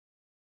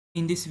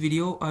In this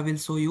video, I will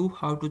show you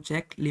how to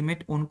check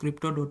limit on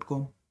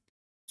crypto.com.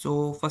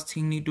 So first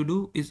thing you need to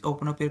do is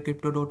open up your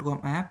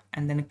crypto.com app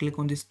and then click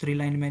on this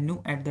three-line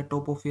menu at the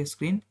top of your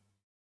screen.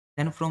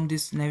 Then from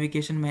this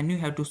navigation menu,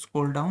 you have to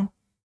scroll down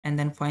and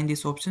then find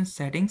this option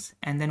settings,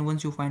 and then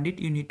once you find it,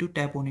 you need to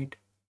tap on it.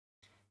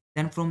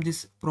 Then from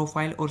this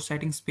profile or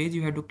settings page,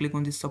 you have to click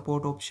on this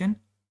support option,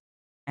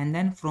 and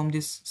then from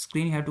this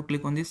screen, you have to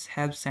click on this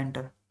help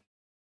center.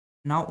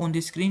 Now on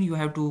this screen, you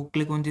have to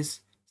click on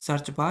this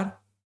search bar,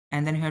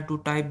 and then you have to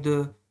type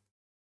the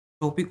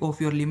topic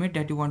of your limit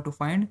that you want to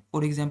find.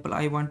 For example,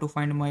 I want to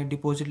find my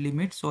deposit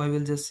limit, so I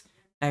will just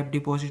type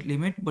deposit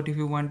limit. But if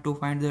you want to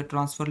find the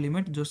transfer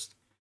limit, just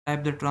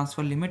type the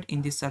transfer limit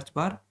in this search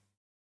bar,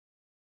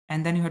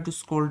 and then you have to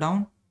scroll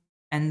down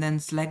and then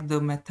select the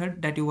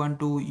method that you want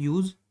to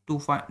use to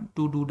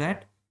do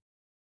that,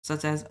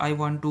 such as I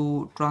want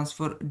to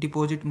transfer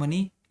deposit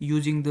money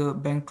using the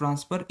bank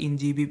transfer in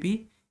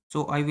GBP.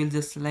 So I will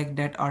just select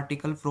that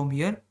article from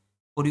here,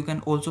 or you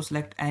can also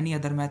select any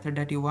other method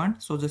that you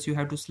want. So just you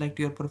have to select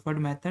your preferred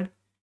method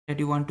that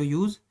you want to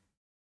use,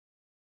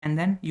 and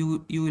then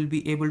you will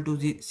be able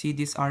to see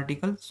this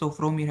article. So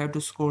from here you have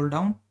to scroll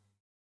down,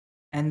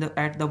 and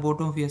at the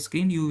bottom of your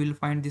screen you will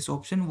find this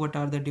option, what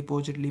are the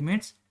deposit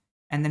limits,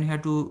 and then you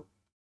have to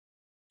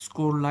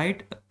scroll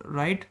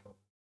right,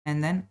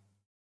 and then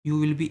you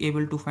will be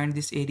able to find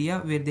this area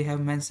where they have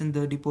mentioned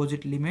the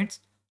deposit limits,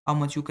 how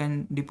much you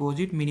can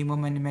deposit,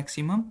 minimum and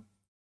maximum.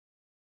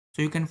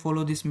 So you can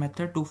follow this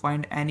method to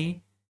find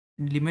any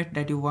limit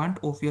that you want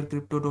of your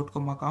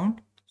crypto.com account.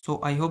 So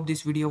I hope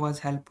this video was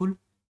helpful.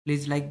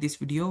 Please like this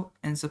video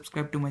and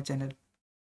subscribe to my channel.